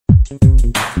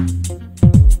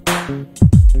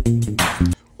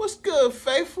What's good,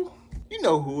 faithful? You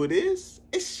know who it is.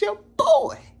 It's your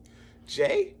boy,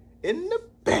 Jay in the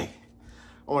Bay.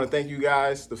 I want to thank you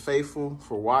guys, the faithful,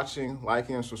 for watching,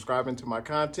 liking, and subscribing to my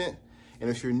content. And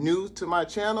if you're new to my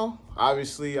channel,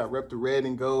 obviously I rep the red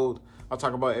and gold. I'll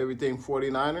talk about everything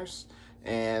 49ers.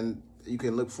 And you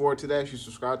can look forward to that if you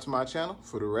subscribe to my channel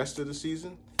for the rest of the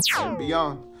season and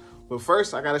beyond. But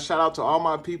first, I got to shout out to all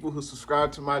my people who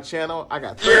subscribe to my channel. I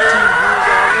got 13 views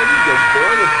already. Your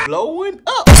boy is blowing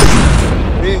up.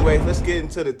 But anyway, let's get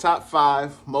into the top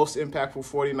 5 most impactful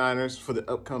 49ers for the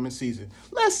upcoming season.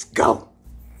 Let's go.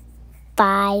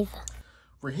 5.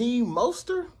 Raheem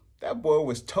Mostert, that boy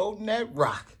was toting that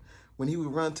rock. When he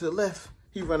would run to the left,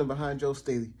 he running behind Joe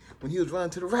Staley. When he was running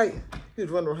to the right, he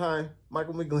was running behind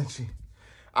Michael McGlinchey.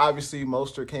 Obviously,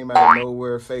 Mostert came out of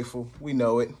nowhere, faithful. We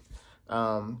know it.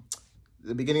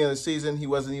 The beginning of the season, he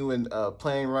wasn't even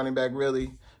playing running back,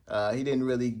 really. He didn't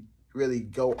really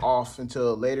go off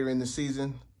until later in the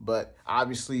season. But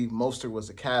obviously, Mostert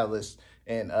was a catalyst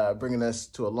in bringing us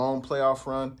to a long playoff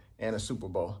run and a Super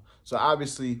Bowl. So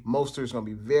obviously, Mostert is going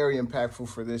to be very impactful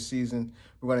for this season.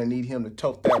 We're going to need him to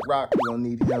tote that rock. We're going to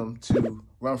need him to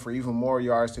run for even more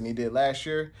yards than he did last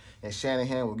year. And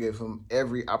Shanahan will give him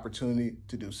every opportunity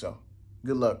to do so.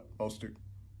 Good luck, Mostert.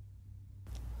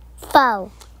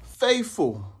 4.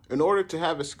 Faithful. In order to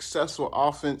have a successful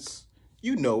offense,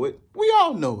 you know it. We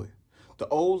all know it. The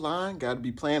O-line got to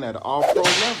be playing at an all-pro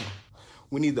level.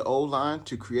 We need the O-line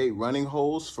to create running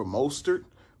holes for Mostert,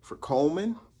 for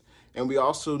Coleman. And we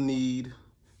also need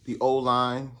the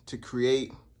O-line to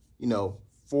create,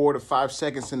 4 to 5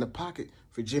 seconds in the pocket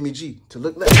for Jimmy G to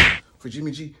look left, for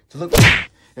Jimmy G to look right,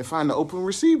 and find the open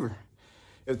receiver.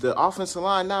 If the offensive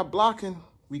line not blocking,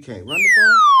 we can't run the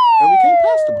ball and we can't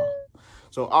pass the ball.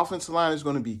 So offensive line is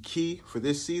going to be key for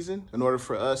this season in order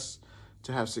for us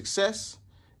to have success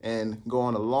and go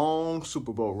on a long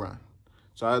Super Bowl run.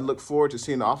 So I look forward to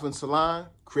seeing the offensive line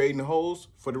creating the holes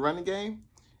for the running game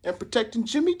and protecting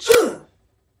Jimmy G.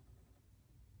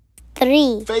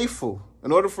 3. Faithful.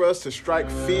 In order for us to strike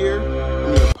fear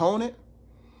in the opponent,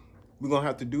 we're going to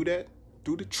have to do that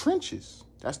through the trenches.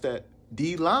 That's that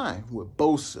D-line with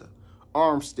Bosa,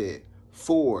 Armstead,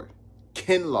 Ford,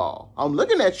 Kinlaw. I'm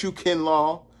looking at you,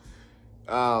 Kinlaw.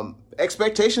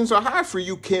 Expectations are high for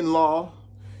you, Kinlaw.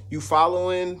 You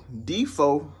following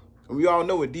Defoe. And we all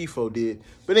know what Defoe did.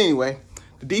 But anyway,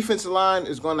 the defensive line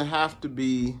is going to have to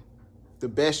be the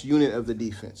best unit of the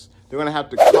defense. They're going to have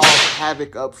to cause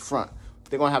havoc up front.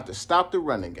 They're going to have to stop the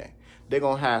running game. They're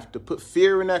going to have to put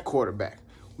fear in that quarterback.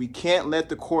 We can't let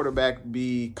the quarterback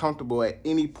be comfortable at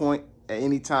any point, at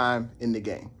any time in the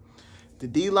game. The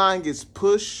D-line gets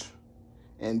pushed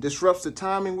and disrupts the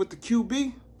timing with the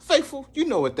QB. Faithful, you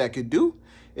know what that could do.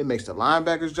 It makes the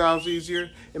linebackers' jobs easier.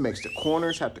 It makes the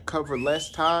corners have to cover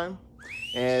less time.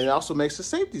 And it also makes the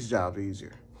safeties' job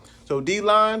easier. So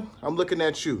D-line, I'm looking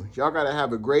at you. Y'all got to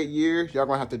have a great year. Y'all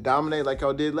going to have to dominate like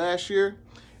y'all did last year.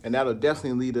 And that'll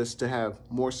definitely lead us to have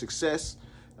more success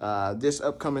this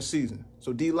upcoming season.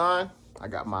 So D-line, I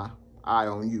got my eye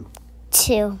on you.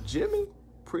 2. Jimmy,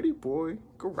 pretty boy,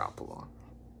 Garoppolo.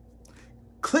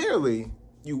 Clearly,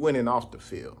 you winning off the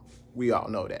field. We all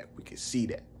know that. We can see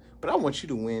that. But I want you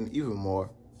to win even more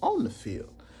on the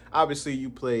field. Obviously, you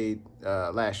played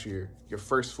last year, your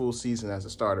first full season as a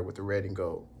starter with the red and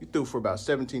gold. You threw for about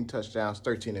 17 touchdowns,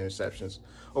 13 interceptions,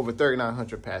 over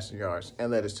 3,900 passing yards,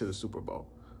 and led us to the Super Bowl.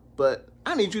 But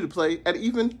I need you to play at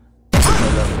even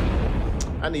higher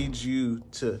level. I need you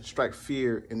to strike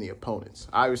fear in the opponents.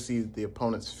 Obviously, the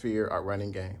opponents fear our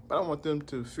running game, but I want them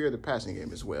to fear the passing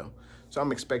game as well. So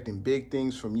I'm expecting big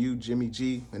things from you, Jimmy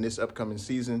G, in this upcoming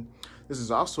season. This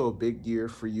is also a big year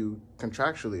for you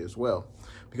contractually as well,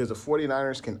 because the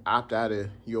 49ers can opt out of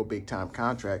your big-time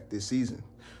contract this season.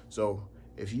 So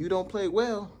if you don't play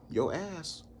well, your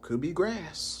ass could be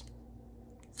grass.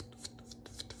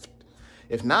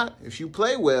 If not, if you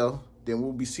play well, then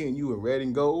we'll be seeing you in red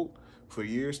and gold for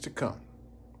years to come.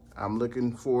 I'm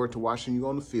looking forward to watching you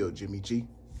on the field, Jimmy G.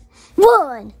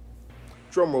 1.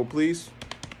 Drum roll, please.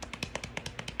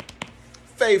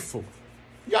 Faithful.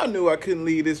 Y'all knew I couldn't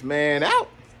leave this man out.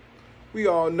 We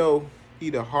all know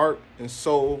he the heart and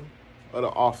soul of the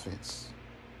offense.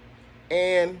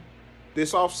 And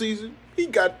this offseason, he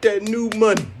got that new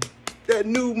money. That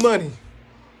new money.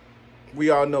 We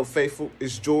all know, faithful,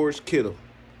 it's George Kittle.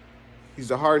 He's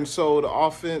the heart and soul of the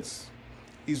offense.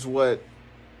 He's what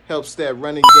helps that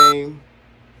running game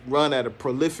run at a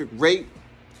prolific rate.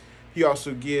 He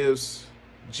also gives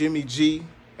Jimmy G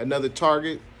another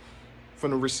target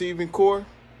from the receiving core.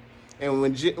 And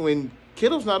when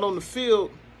Kittle's not on the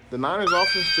field, the Niners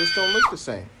offense just don't look the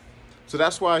same. So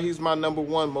that's why he's my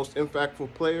 #1 most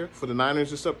impactful player for the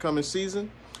Niners this upcoming season.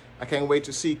 I can't wait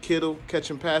to see Kittle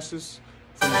catching passes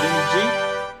from Jimmy G.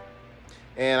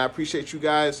 And I appreciate you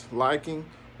guys liking,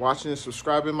 watching, and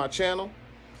subscribing my channel.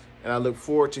 And I look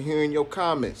forward to hearing your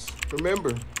comments.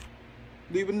 Remember,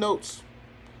 leave notes.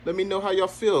 Let me know how y'all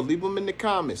feel. Leave them in the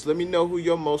comments. Let me know who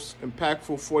your most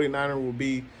impactful 49er will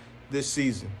be this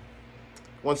season.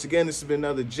 Once again, this has been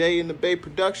another Jay and the Bay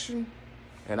production,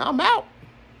 and I'm out.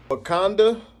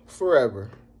 Wakanda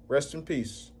forever. Rest in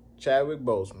peace. Chadwick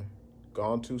Boseman.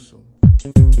 Gone too soon.